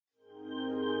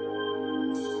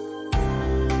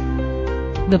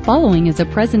The following is a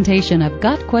presentation of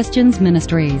Got Questions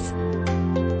Ministries.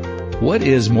 What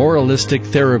is Moralistic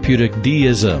Therapeutic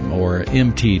Deism, or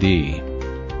MTD?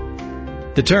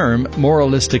 The term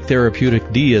Moralistic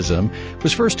Therapeutic Deism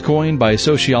was first coined by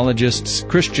sociologists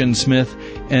Christian Smith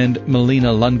and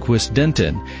Melina Lundquist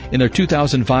Denton in their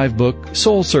 2005 book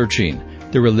Soul Searching: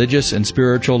 The Religious and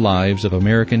Spiritual Lives of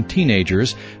American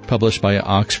Teenagers, published by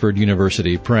Oxford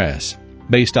University Press.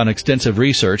 Based on extensive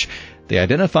research, they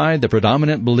identified the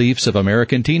predominant beliefs of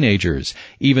American teenagers,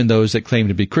 even those that claim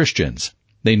to be Christians.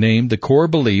 They named the core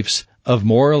beliefs of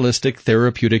Moralistic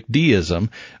Therapeutic Deism,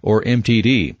 or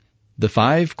MTD. The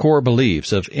 5 core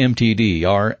beliefs of MTD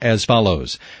are as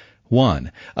follows.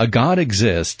 1. A God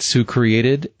exists who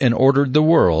created and ordered the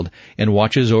world and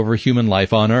watches over human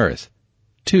life on earth.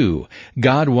 2.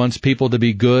 God wants people to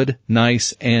be good,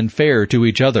 nice, and fair to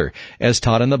each other, as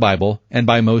taught in the Bible and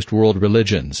by most world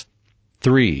religions.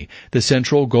 3. The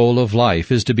central goal of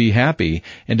life is to be happy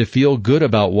and to feel good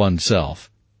about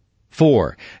oneself.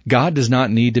 4. God does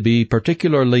not need to be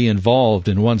particularly involved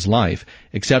in one's life,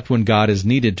 except when God is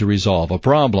needed to resolve a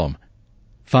problem.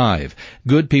 5.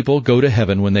 Good people go to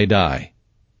heaven when they die.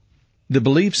 The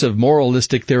beliefs of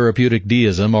Moralistic Therapeutic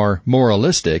Deism are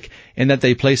moralistic in that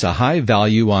they place a high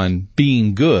value on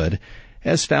being good,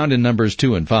 as found in Numbers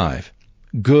 2 and 5.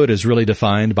 Good is really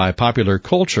defined by popular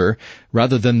culture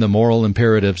rather than the moral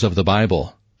imperatives of the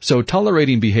Bible. So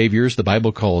tolerating behaviors the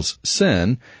Bible calls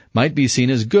sin might be seen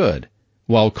as good,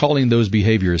 while calling those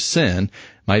behaviors sin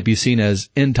might be seen as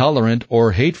intolerant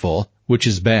or hateful, which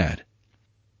is bad.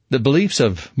 The beliefs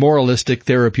of Moralistic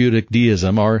Therapeutic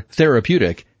Deism are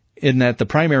therapeutic, in that the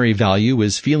primary value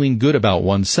is feeling good about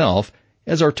oneself,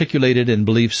 as articulated in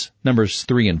beliefs Numbers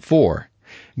 3 and 4.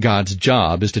 God's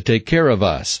job is to take care of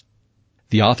us.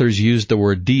 The authors used the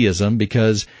word deism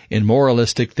because in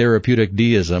Moralistic Therapeutic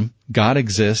Deism, God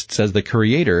exists as the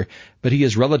creator, but he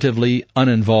is relatively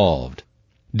uninvolved.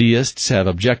 Deists have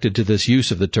objected to this use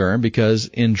of the term because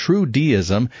in true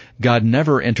deism, God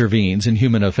never intervenes in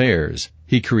human affairs.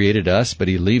 He created us, but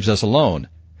he leaves us alone.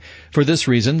 For this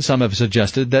reason, some have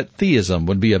suggested that theism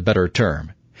would be a better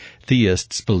term.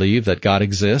 Theists believe that God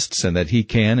exists and that he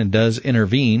can and does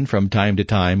intervene from time to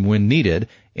time when needed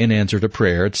in answer to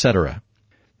prayer, etc.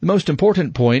 The most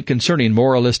important point concerning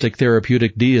Moralistic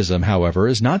Therapeutic Deism, however,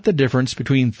 is not the difference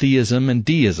between theism and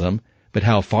deism, but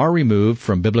how far removed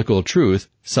from biblical truth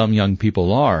some young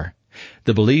people are.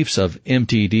 The beliefs of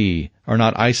MTD are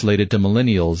not isolated to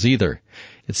millennials either.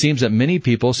 It seems that many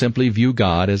people simply view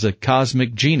God as a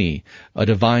cosmic genie, a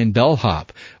divine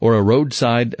bellhop, or a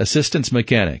roadside assistance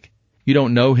mechanic. You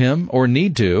don't know him or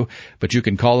need to, but you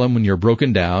can call him when you're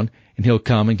broken down, and he'll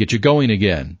come and get you going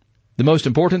again. The most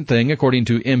important thing, according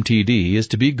to MTD, is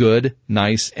to be good,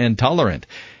 nice, and tolerant,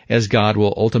 as God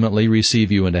will ultimately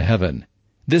receive you into heaven.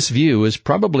 This view is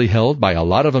probably held by a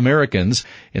lot of Americans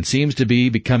and seems to be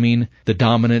becoming the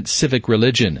dominant civic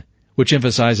religion, which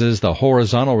emphasizes the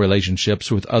horizontal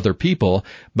relationships with other people,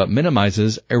 but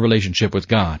minimizes a relationship with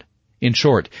God. In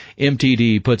short,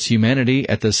 MTD puts humanity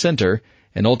at the center,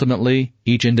 and ultimately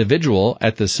each individual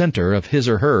at the center of his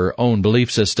or her own belief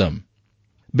system.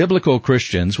 Biblical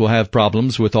Christians will have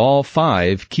problems with all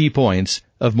 5 key points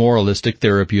of Moralistic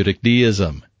Therapeutic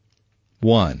Deism.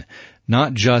 1.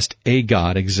 Not just a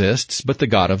God exists, but the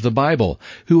God of the Bible,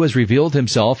 who has revealed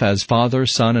himself as Father,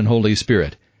 Son, and Holy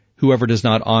Spirit. Whoever does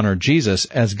not honor Jesus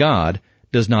as God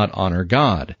does not honor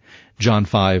God. John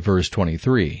 5, verse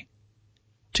 23.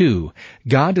 2.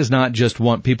 God does not just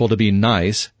want people to be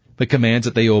nice, but commands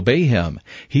that they obey him.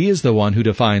 He is the one who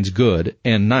defines good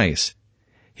and nice.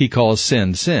 He calls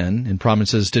sin sin and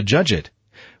promises to judge it.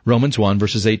 Romans 1,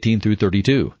 verses 18 through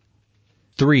 32.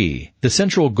 3. The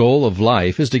central goal of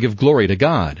life is to give glory to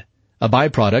God. A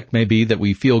byproduct may be that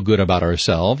we feel good about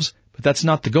ourselves, but that's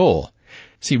not the goal.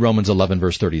 See Romans 11,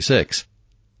 verse 36.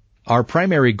 Our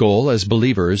primary goal as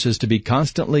believers is to be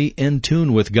constantly in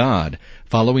tune with God,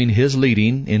 following his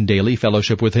leading in daily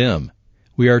fellowship with him.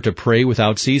 We are to pray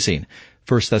without ceasing.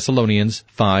 1 Thessalonians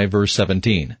 5, verse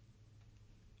 17.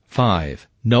 5.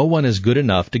 No one is good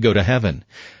enough to go to heaven.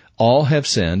 All have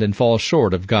sinned and fall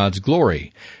short of God's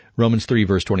glory. Romans 3,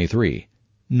 verse 23.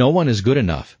 No one is good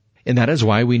enough, and that is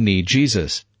why we need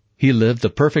Jesus. He lived the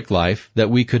perfect life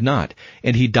that we could not,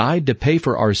 and he died to pay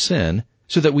for our sin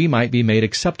so that we might be made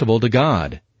acceptable to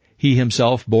God. He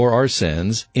himself bore our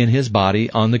sins in his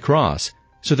body on the cross,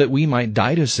 so that we might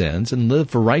die to sins and live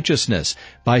for righteousness.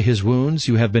 By his wounds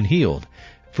you have been healed.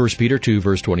 1 Peter 2,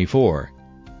 verse 24.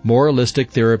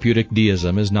 Moralistic Therapeutic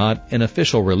Deism is not an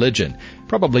official religion.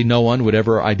 Probably no one would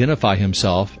ever identify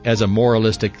himself as a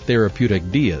moralistic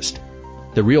therapeutic deist.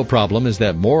 The real problem is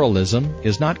that moralism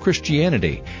is not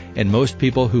Christianity, and most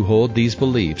people who hold these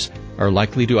beliefs are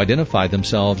likely to identify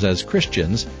themselves as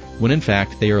Christians when in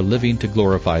fact they are living to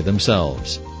glorify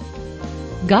themselves.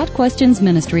 Got Questions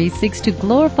Ministry seeks to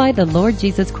glorify the Lord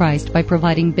Jesus Christ by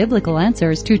providing biblical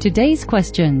answers to today's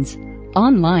questions.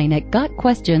 Online at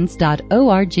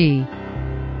gotquestions.org.